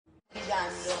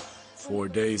4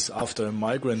 days after a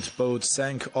migrant boat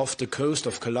sank off the coast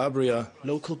of Calabria,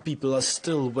 local people are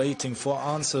still waiting for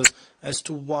answers as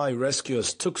to why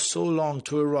rescuers took so long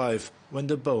to arrive when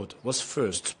the boat was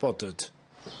first spotted.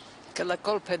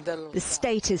 The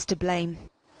state is to blame.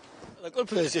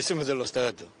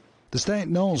 The state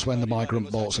knows when the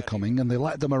migrant boats are coming and they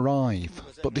let them arrive.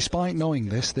 But despite knowing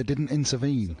this, they didn't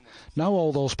intervene. Now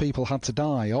all those people had to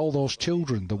die, all those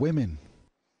children, the women.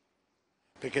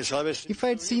 If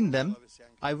I'd seen them,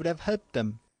 I would have helped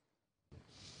them.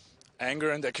 Anger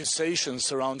and accusations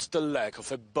surround the lack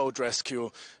of a boat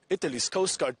rescue. Italy's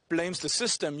Coast Guard blames the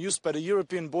system used by the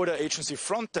European border agency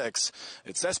Frontex.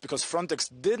 It says because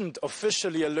Frontex didn't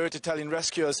officially alert Italian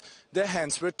rescuers, their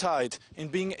hands were tied in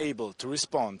being able to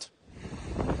respond.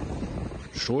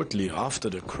 Shortly after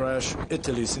the crash,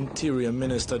 Italy's interior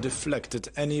minister deflected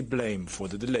any blame for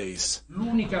the delays.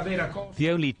 The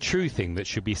only true thing that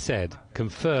should be said,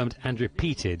 confirmed and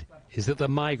repeated, is that the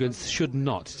migrants should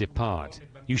not depart.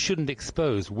 You shouldn't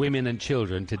expose women and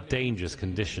children to dangerous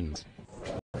conditions.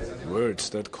 Words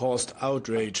that caused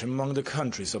outrage among the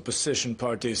country's opposition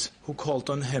parties, who called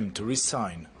on him to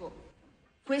resign.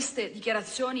 Queste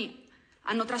dichiarazioni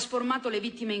hanno trasformato le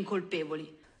vittime in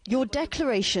colpevoli. Your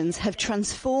declarations have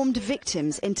transformed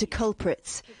victims into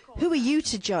culprits. Who are you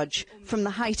to judge from the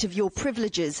height of your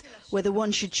privileges whether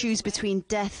one should choose between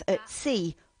death at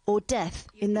sea or death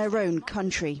in their own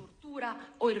country?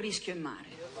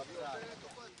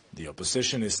 The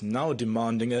opposition is now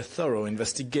demanding a thorough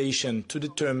investigation to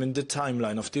determine the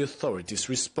timeline of the authorities'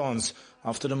 response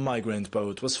after the migrant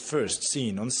boat was first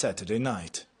seen on Saturday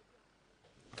night.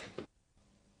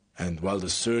 And while the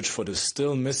search for the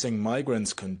still missing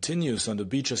migrants continues on the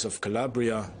beaches of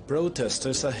Calabria,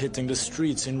 protesters are hitting the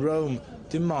streets in Rome,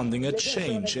 demanding a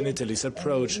change in Italy's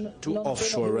approach to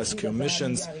offshore rescue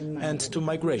missions and to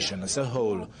migration as a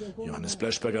whole. Johannes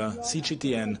Bleschberger,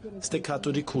 CGTN,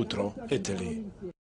 Steccato di Cutro, Italy.